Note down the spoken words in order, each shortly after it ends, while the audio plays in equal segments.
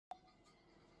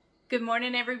Good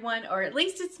morning, everyone, or at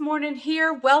least it's morning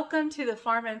here. Welcome to the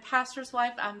Farm and Pastor's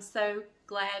Wife. I'm so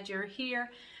glad you're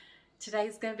here.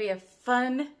 Today's going to be a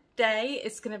fun day.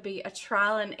 It's going to be a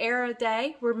trial and error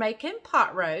day. We're making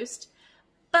pot roast,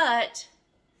 but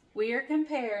we are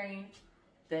comparing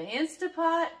the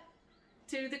Instapot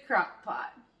to the crock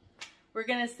pot. We're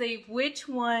going to see which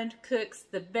one cooks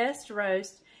the best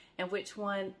roast and which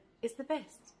one is the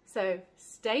best. So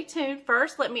stay tuned.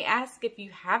 First, let me ask if you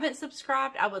haven't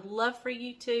subscribed. I would love for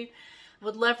you to. I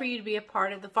would love for you to be a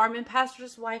part of the Farm and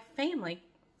Pastor's Wife family.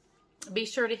 Be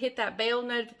sure to hit that bell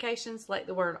notification, select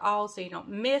the word all so you don't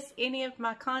miss any of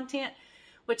my content,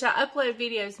 which I upload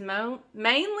videos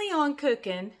mainly on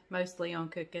cooking, mostly on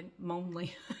cooking,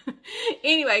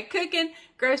 anyway, cooking,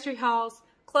 grocery hauls,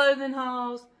 clothing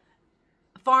hauls,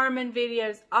 farming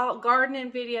videos,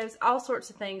 gardening videos, all sorts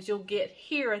of things you'll get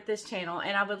here at this channel,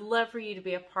 and I would love for you to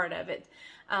be a part of it.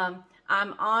 I'm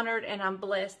honored and I'm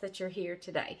blessed that you're here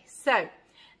today. So,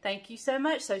 thank you so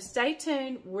much. So stay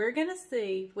tuned. We're going to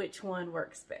see which one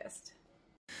works best.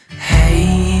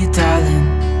 Hey, darling,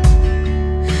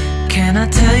 can I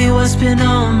tell you what's been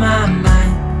on my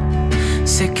mind?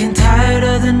 Sick and tired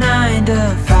of the 9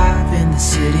 to 5 in the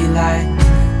city life.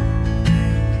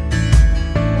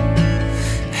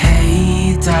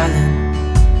 Darling,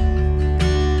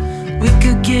 we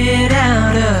could get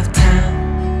out of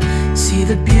town, see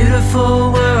the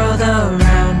beautiful world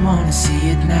around, wanna see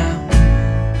it now.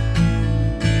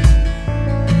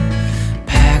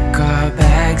 Pack our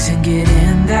bags and get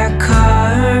in that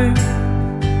car,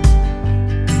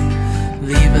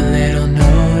 leave a little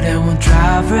note and we'll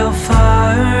drive real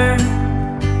far.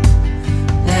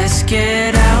 Let's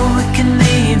get out, we can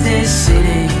leave this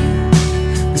city,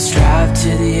 let's drive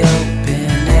to the open.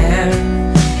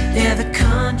 Yeah, the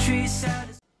countryside.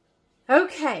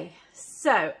 Okay,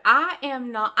 so I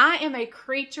am a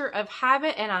creature of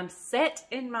habit and I'm set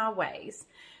in my ways.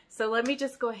 So let me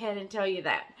just go ahead and tell you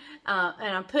that.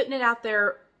 And I'm putting it out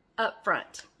there up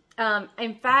front.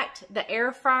 In fact, the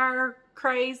air fryer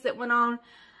craze that went on,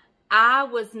 I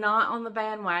was not on the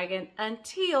bandwagon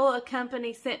until a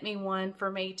company sent me one for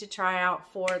me to try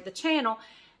out for the channel.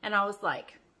 And I was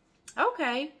like,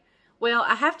 okay. Well,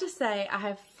 I have to say, I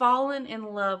have fallen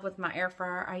in love with my air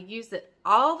fryer. I use it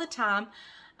all the time.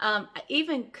 I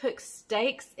even cook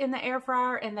steaks in the air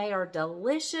fryer, and they are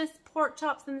delicious. Pork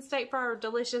chops in the steak fryer are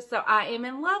delicious, so I am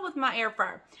in love with my air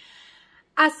fryer.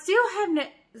 I still haven't,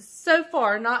 so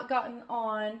far, not gotten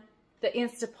on the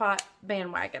Instapot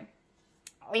bandwagon.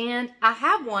 And I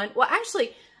have one. Well,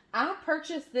 actually, I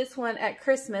purchased this one at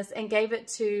Christmas and gave it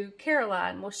to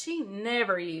Caroline. Well, she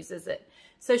never uses it,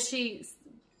 so she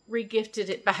regifted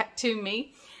it back to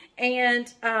me.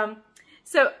 And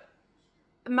so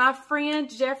my friend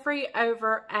Jeffrey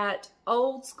over at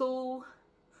Old School,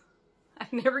 I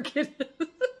never get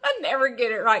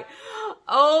it right,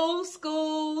 Old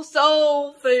School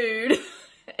Soul Food.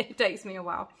 It takes me a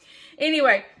while.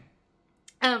 Anyway,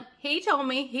 he told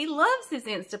me he loves his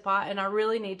Instapot and I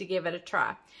really need to give it a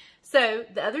try. So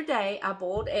the other day I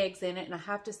boiled eggs in it, and I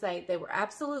have to say they were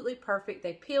absolutely perfect.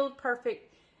 They peeled perfect.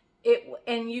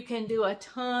 And you can do a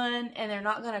ton, and they're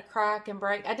not going to crack and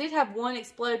break. I did have one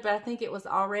explode, but I think it was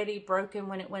already broken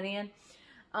when it went in.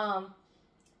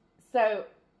 So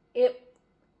it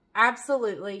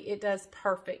does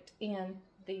perfect in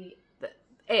the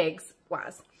eggs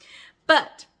wise.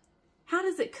 But how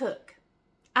does it cook?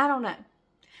 I don't know.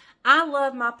 I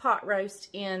love my pot roast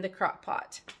in the crock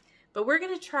pot, but we're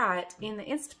going to try it in the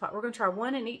Instapot. We're going to try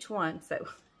one in each one, so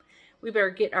we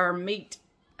better get our meat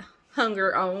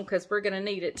hunger on because we're going to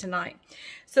need it tonight.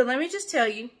 So let me just tell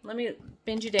you, let me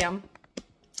bend you down.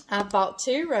 I bought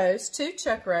two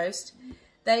chuck roast.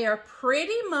 They are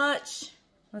pretty much,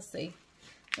 let's see,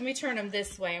 let me turn them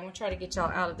this way. I'm going to try to get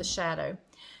y'all out of the shadow.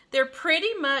 They're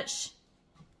pretty much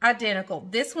identical.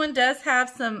 This one does have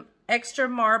some extra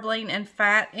marbling and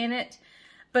fat in it,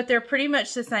 but they're pretty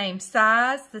much the same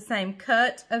size, the same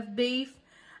cut of beef.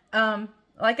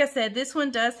 Like I said, this one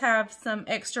does have some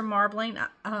extra marbling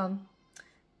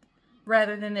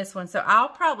rather than this one. So I'll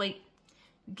probably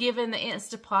give in the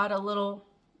Instapot a little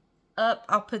up.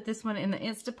 I'll put this one in the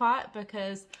Instapot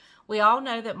because we all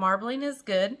know that marbling is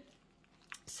good.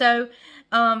 So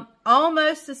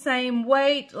almost the same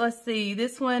weight. Let's see.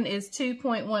 This one is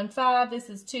 2.15. This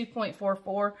is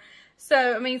 2.44.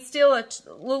 So, I mean, still a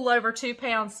little over 2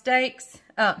 pound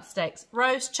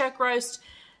roast, chuck roast.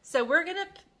 So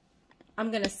I'm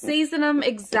going to season them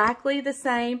exactly the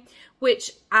same,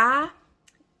 which I'm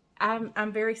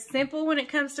very simple when it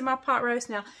comes to my pot roast.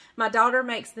 Now, my daughter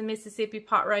makes the Mississippi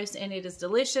pot roast, and it is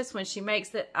delicious. When she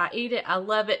makes it, I eat it. I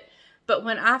love it. But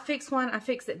when I fix one, I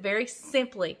fix it very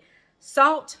simply.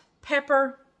 salt,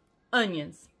 pepper,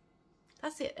 onions.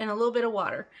 That's it, and a little bit of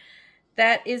water.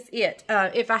 That is it.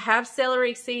 If I have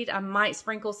celery seed, I might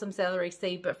sprinkle some celery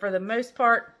seed, but for the most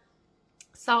part,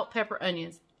 salt, pepper,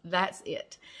 onions. That's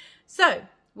it. So,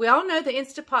 we all know the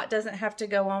Instapot doesn't have to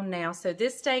go on now, so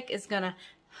this steak is going to,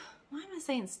 why am I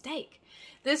saying steak?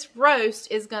 This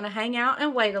roast is going to hang out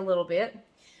and wait a little bit.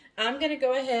 I'm going to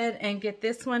go ahead and get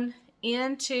this one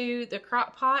into the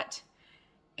crock pot,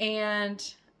 and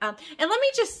let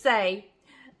me just say,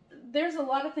 there's a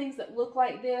lot of things that look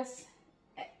like this,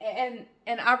 and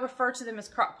I refer to them as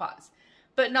crock pots,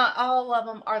 but not all of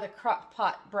them are the crock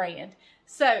pot brand.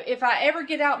 So if I ever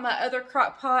get out my other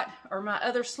crock pot or my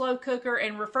other slow cooker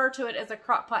and refer to it as a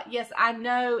crock pot, yes, I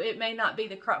know it may not be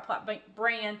the crock pot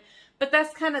brand, but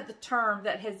that's kind of the term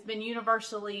that has been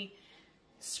universally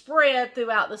spread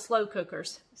throughout the slow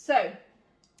cookers. So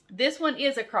this one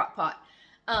is a crock pot,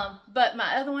 but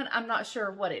my other one, I'm not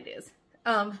sure what it is.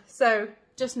 So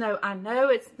just know, I know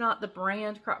it's not the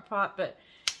brand crock pot, but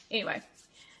anyway.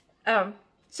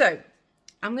 So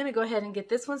I'm going to go ahead and get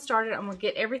this one started. I'm going to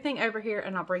get everything over here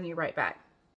and I'll bring you right back.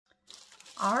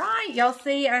 All right, y'all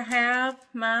see I have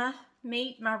my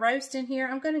meat, my roast in here.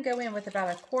 I'm going to go in with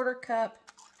about a quarter cup.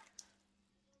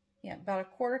 Yeah, about a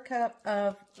quarter cup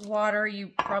of water. You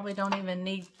probably don't even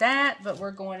need that, but we're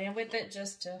going in with it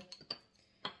just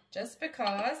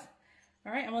because.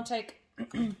 All right, I'm going to take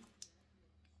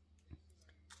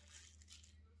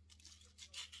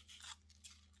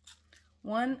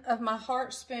one of my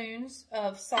heart spoons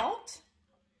of salt,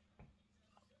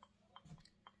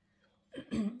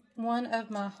 one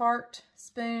of my heart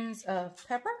spoons of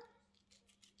pepper.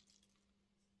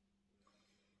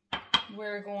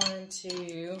 We're going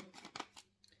to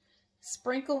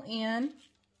sprinkle in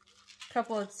a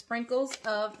couple of sprinkles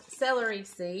of celery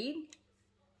seed.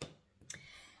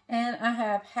 And I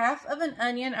have half of an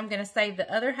onion. I'm going to save the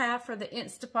other half for the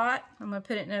Instapot. I'm going to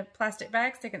put it in a plastic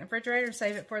bag, stick it in the refrigerator,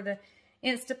 save it for the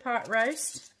Instapot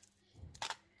roast.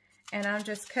 And I'm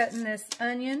just cutting this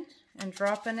onion and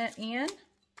dropping it in.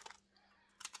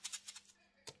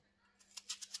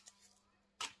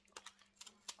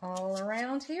 All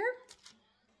around here.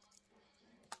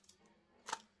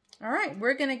 All right,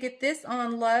 we're going to get this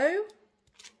on low.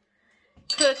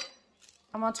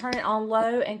 I'm going to turn it on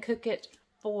low and cook it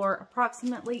for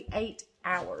approximately 8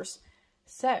 hours.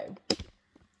 So,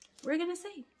 we're going to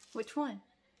see which one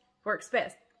works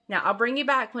best. Now, I'll bring you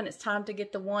back when it's time to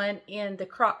get the one in the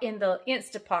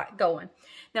Instapot going.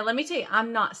 Now, let me tell you,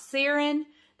 I'm not searing.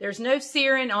 There's no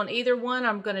searing on either one.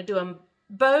 I'm going to do them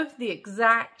both the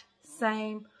exact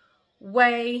same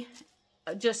way.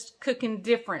 Just cooking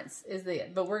difference is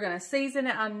it. But we're going to season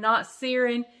it. I'm not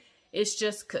searing. It's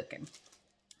just cooking.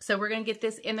 So, we're going to get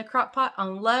this in the crock pot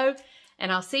on low.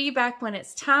 And I'll see you back when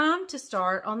it's time to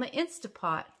start on the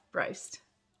Instapot roast.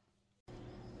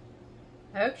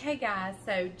 Okay guys,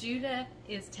 so Judah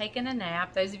is taking a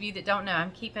nap. Those of you that don't know,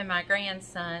 I'm keeping my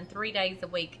grandson 3 days a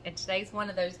week, and today's one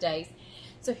of those days.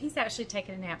 So he's actually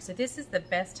taking a nap. So this is the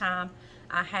best time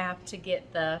I have to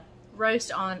get the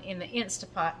roast on in the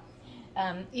Instapot.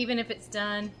 Even if it's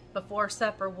done before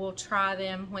supper, we'll try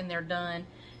them when they're done.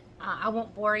 I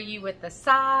won't bore you with the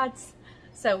sides,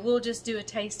 so we'll just do a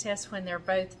taste test when they're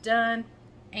both done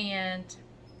and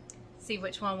see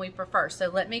which one we prefer. So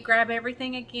let me grab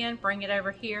everything again, bring it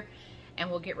over here,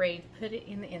 and we'll get ready to put it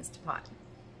in the Instapot.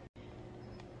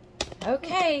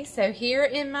 Okay, so here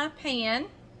in my pan,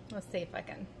 let's see if I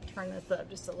can turn this up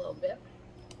just a little bit.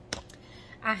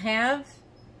 I have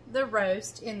the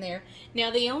roast in there. Now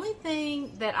the only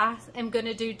thing that I am going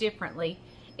to do differently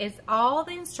is all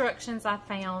the instructions I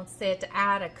found said to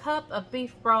add a cup of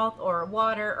beef broth or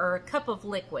water or a cup of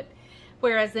liquid.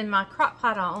 Whereas in my crock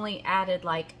pot I only added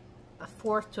like a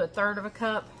fourth to a third of a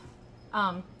cup.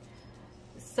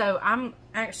 So I'm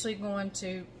actually going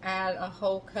to add a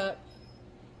whole cup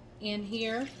in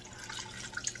here.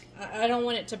 I don't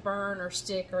want it to burn or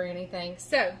stick or anything.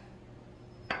 So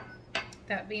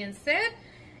that being said,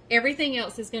 everything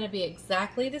else is going to be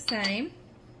exactly the same.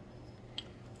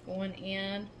 Going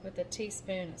in with a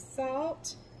teaspoon of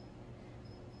salt.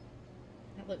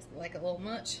 That looks like a little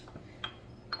much.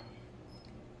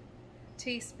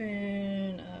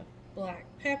 Teaspoon of black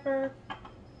pepper.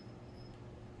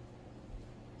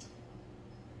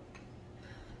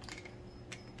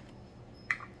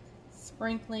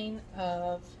 Sprinkling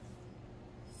of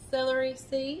celery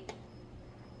seed.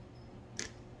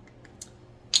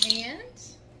 And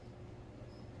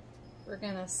we're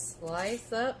going to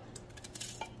slice up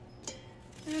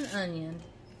an onion.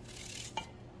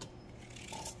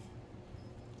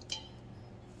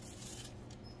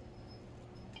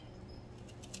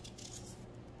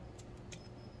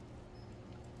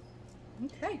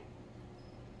 Okay,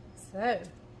 so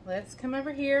let's come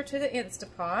over here to the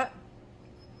Instapot.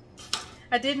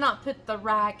 I did not put the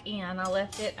rack in, I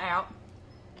left it out.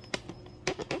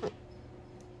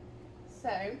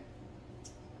 So,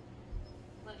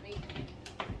 let me,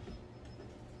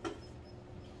 I'm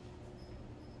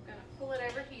gonna pull it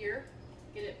over here,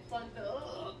 get it plugged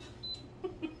up.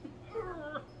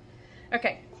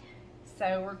 Okay,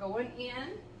 so we're going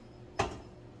in.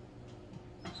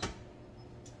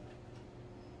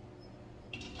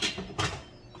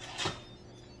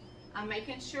 I'm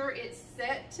making sure it's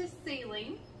set to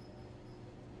ceiling.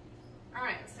 All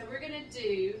right, so we're gonna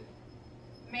do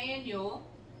manual.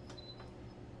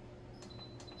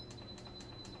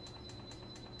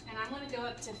 And I'm gonna go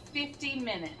up to 50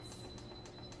 minutes,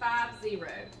 50.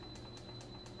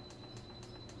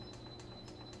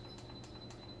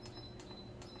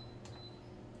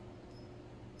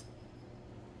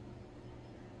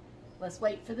 Let's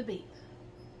wait for the beep.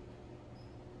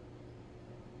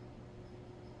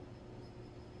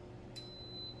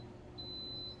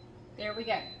 There we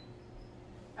go.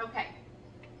 Okay.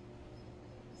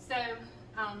 So,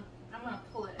 I'm going to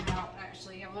pull it out,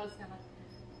 actually. I was going to,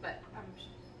 but I'm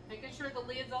making sure the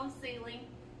lid's on ceiling.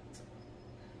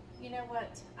 You know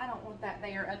what? I don't want that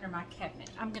there under my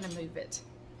cabinet. I'm going to move it.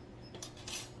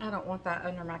 I don't want that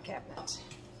under my cabinet.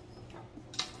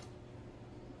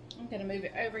 I'm going to move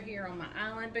it over here on my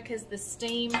island because the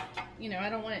steam, you know,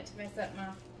 I don't want it to mess up my,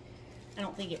 I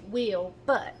don't think it will,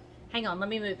 but hang on, let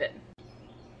me move it.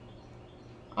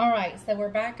 All right, so we're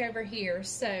back over here.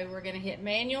 So we're gonna hit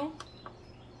manual.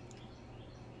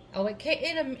 Oh,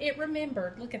 it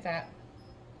remembered, look at that.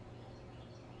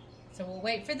 So we'll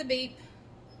wait for the beep.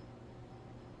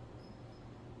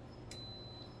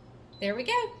 There we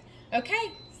go.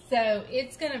 Okay, so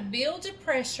it's gonna build to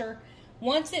pressure.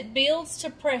 Once it builds to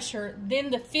pressure,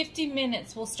 then the 50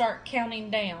 minutes will start counting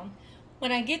down.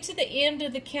 When I get to the end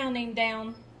of the counting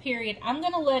down period, I'm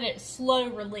going to let it slow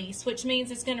release, which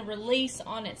means it's going to release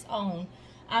on its own.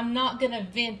 I'm not going to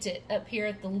vent it up here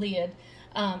at the lid.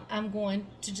 I'm going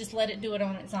to just let it do it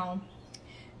on its own.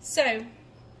 So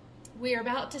we are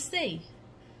about to see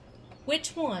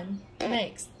which one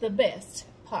makes the best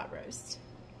pot roast.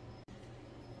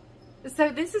 So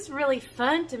this is really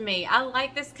fun to me. I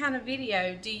like this kind of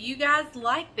video. Do you guys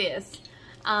like this?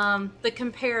 The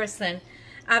comparison.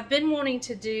 I've been wanting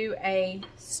to do a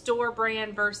store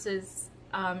brand versus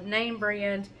name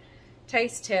brand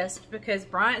taste test because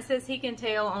Bryant says he can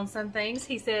tell on some things.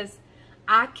 He says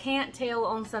I can't tell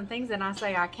on some things, and I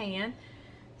say I can.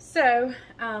 So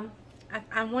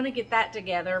I want to get that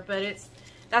together, but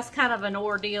that's kind of an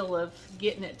ordeal of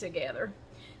getting it together.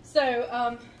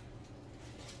 So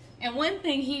and one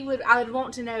thing I would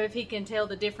want to know if he can tell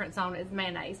the difference on is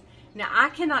mayonnaise. Now I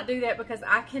cannot do that because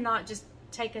I cannot just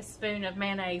take a spoon of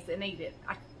mayonnaise and eat it.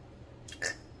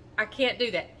 I can't do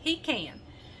that. He can.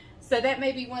 So that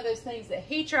may be one of those things that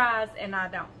he tries and I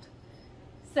don't.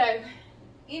 So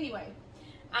anyway,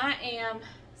 I am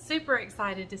super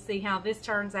excited to see how this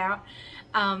turns out.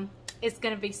 It's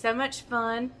going to be so much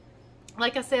fun.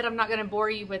 Like I said, I'm not going to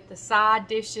bore you with the side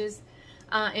dishes.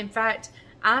 In fact,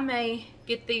 I may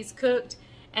get these cooked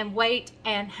and wait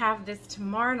and have this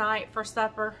tomorrow night for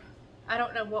supper. I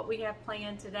don't know what we have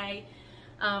planned today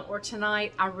or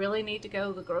tonight. I really need to go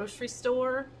to the grocery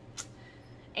store.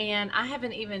 And I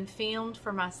haven't even filmed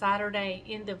for my Saturday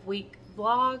end of week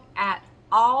vlog at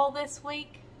all this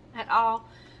week. At all.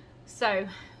 So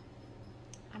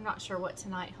I'm not sure what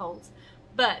tonight holds.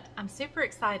 But I'm super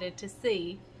excited to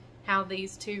see how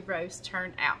these two roasts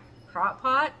turn out. Crock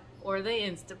pot or the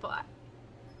Instapot.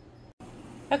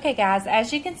 Okay guys,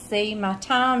 as you can see, my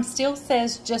time still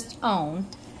says just on.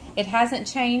 It hasn't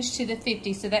changed to the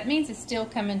 50, so that means it's still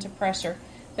coming to pressure.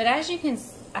 But as you can,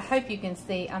 I hope you can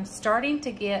see, I'm starting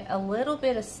to get a little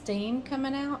bit of steam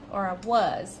coming out, or I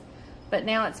was, but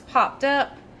now it's popped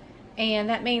up, and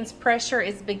that means pressure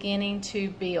is beginning to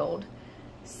build.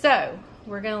 So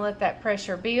we're gonna let that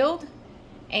pressure build,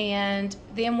 and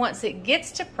then once it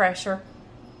gets to pressure,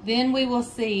 then we will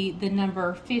see the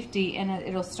number 50 and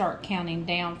it'll start counting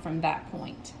down from that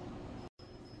point.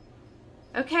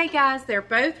 Okay guys, they're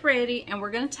both ready and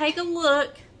we're going to take a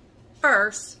look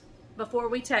first before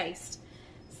we taste.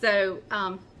 So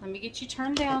let me get you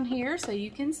turned down here so you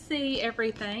can see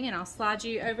everything, and I'll slide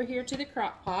you over here to the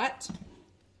crock pot.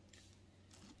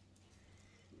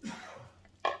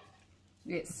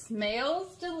 It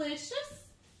smells delicious.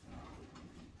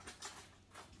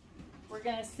 We're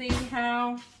going to see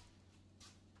how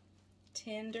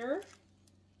tender,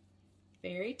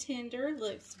 very tender,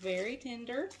 looks very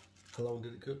tender. How long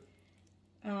did it cook?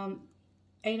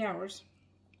 8 hours.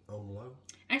 On low?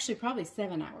 Actually, probably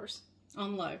 7 hours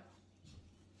on low. All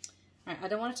right, I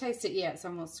don't want to taste it yet, so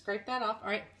I'm going to scrape that off. All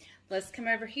right, let's come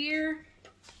over here.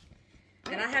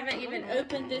 And I haven't even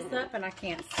opened this up, and I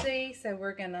can't see, so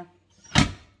we're going to...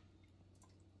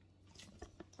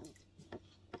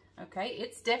 Okay,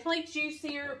 it's definitely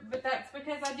juicier, but that's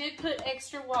because I did put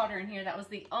extra water in here. That was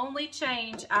the only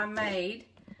change I made.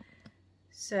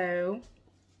 So,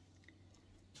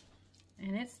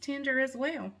 and it's tender as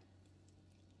well.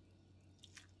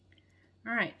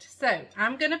 All right, so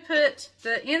I'm going to put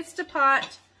the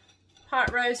Instapot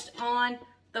pot roast on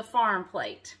the farm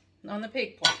plate, on the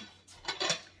pig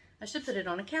plate. I should put it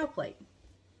on a cow plate.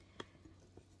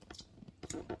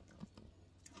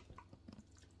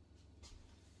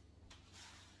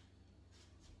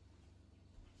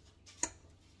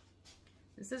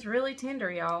 This is really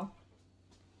tender, y'all.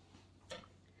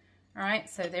 All right,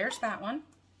 so there's that one.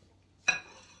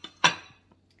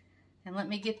 And let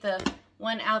me get the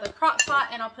one out of the crock pot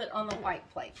and I'll put on the white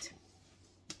plate.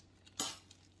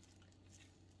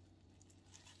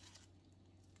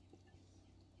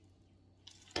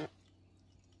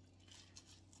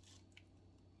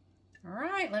 All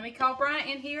right, let me call Bryant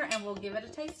in here and we'll give it a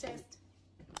taste test.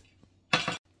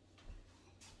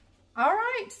 All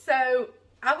right, so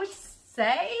I would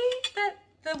say that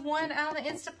the one out of the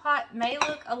Instapot may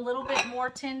look a little bit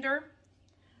more tender.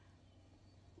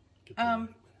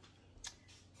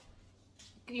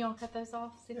 You want to cut those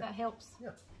off? See if that helps?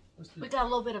 Yeah, let's do We it. got a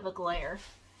little bit of a glare.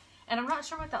 And I'm not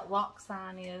sure what that lock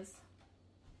sign is.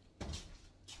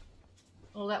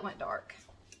 Oh, that went dark.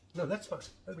 No, that's fine.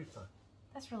 That'll be fine.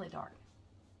 That's really dark.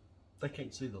 They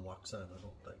can't see the lock sign, I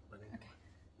don't think. But anyway. Okay.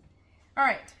 All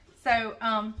right. So,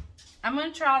 I'm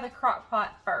going to try the crock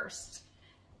pot first.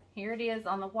 Here it is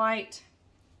on the white.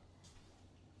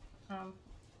 Little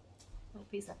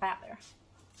piece of fat there.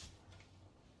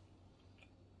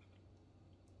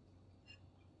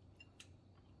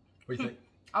 What do you think?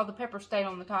 All the pepper stayed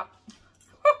on the top.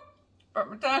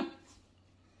 Burnt my tongue.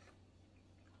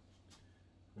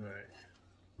 All right.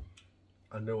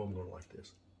 I know I'm going to like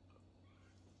this.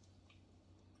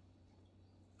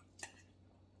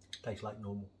 Tastes like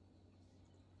normal.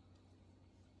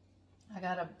 I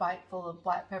got a bite full of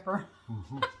black pepper.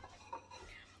 All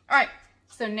right,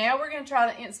 so now we're going to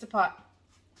try the Instapot.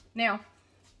 Now,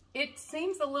 it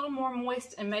seems a little more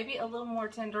moist and maybe a little more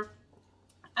tender.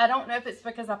 I don't know if it's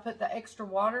because I put the extra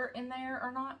water in there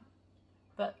or not,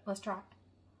 but let's try it.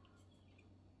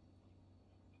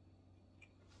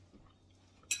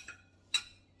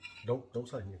 Don't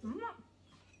say anything.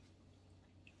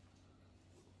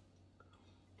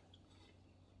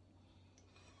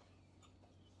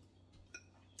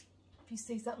 If you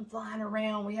see something flying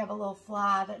around, we have a little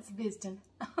fly that's visiting.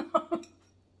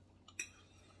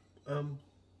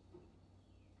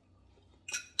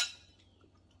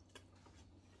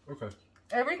 Okay.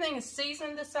 Everything is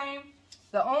seasoned the same.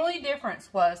 The only difference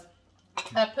was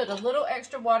I put a little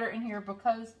extra water in here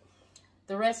because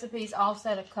the recipes all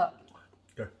said a cup.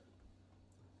 Okay.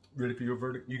 Ready for your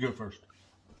verdict? You go first.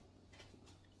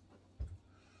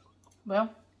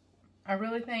 Well, I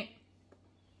really think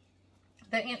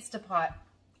the Instapot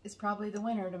is probably the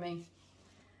winner to me.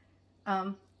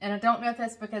 And I don't know if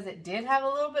that's because it did have a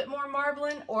little bit more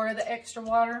marbling or the extra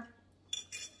water,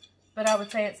 but I would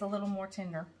say it's a little more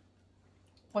tender.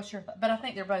 What's your thought? But I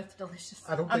think they're both delicious.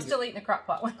 I'm still eating the crock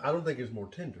pot one. I don't think it's more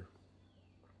tender.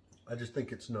 I just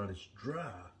think it's not as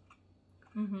dry.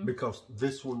 Because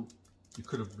this one, you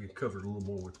could have been covered a little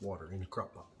more with water in the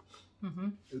crock pot.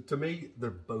 To me, they're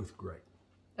both great.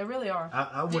 They really are.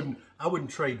 I wouldn't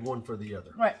trade one for the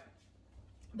other. Right.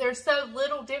 There's so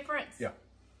little difference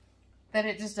that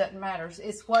it just doesn't matter.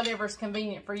 It's whatever's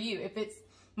convenient for you. If it's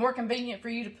more convenient for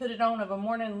you to put it on of a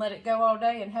morning and let it go all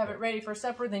day and have it ready for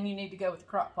supper, then you need to go with the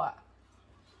crock pot.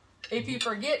 If you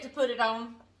forget to put it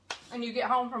on and you get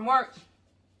home from work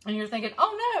and you're thinking,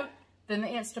 oh no, then the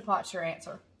Instapot's your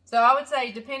answer. So I would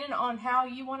say, depending on how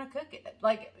you want to cook it,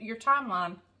 like your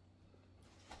timeline.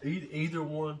 Either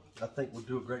one, I think, will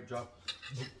do a great job.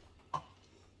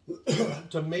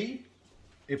 To me,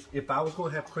 if I was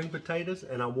going to have cream potatoes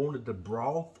and I wanted the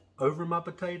broth over my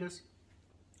potatoes,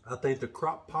 I think the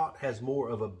crock pot has more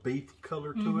of a beef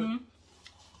color to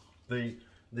it.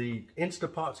 The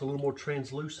Instapot's a little more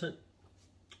translucent.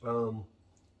 So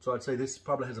I'd say this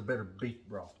probably has a better beef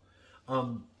broth.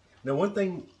 Now one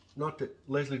thing, not that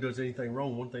Leslie does anything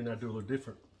wrong, one thing I do a little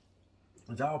different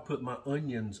is I'll put my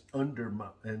onions under my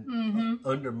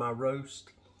under my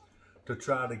roast to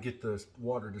try to get the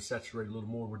water to saturate a little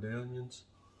more with the onions.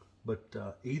 But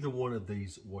either one of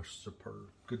these was superb.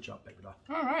 Good job, baby doll.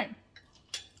 All right.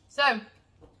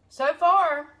 So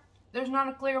far, there's not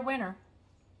a clear winner.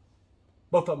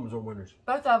 Both of them are winners.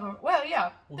 Both of them. Well,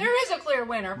 yeah, there is a clear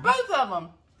winner. Both of them.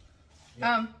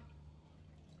 Yeah.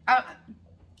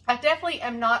 I definitely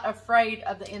am not afraid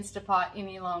of the Instapot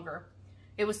any longer.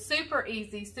 It was super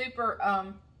easy, super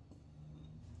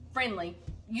friendly,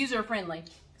 user friendly.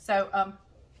 So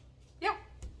yeah.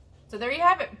 So there you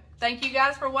have it. Thank you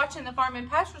guys for watching The Farm and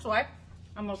Pastor's Wife.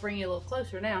 I'm gonna bring you a little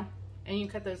closer now, and you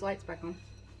can cut those lights back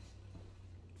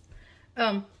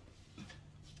on.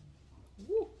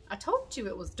 I told you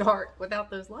it was dark without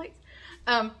those lights.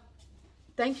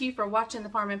 Thank you for watching The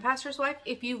Farm and Pastor's Wife.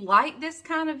 If you like this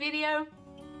kind of video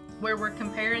where we're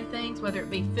comparing things, whether it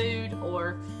be food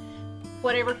or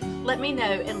whatever, let me know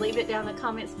and leave it down in the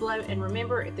comments below. And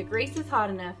remember, if the grease is hot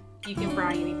enough, you can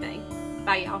fry anything.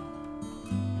 Bye, y'all.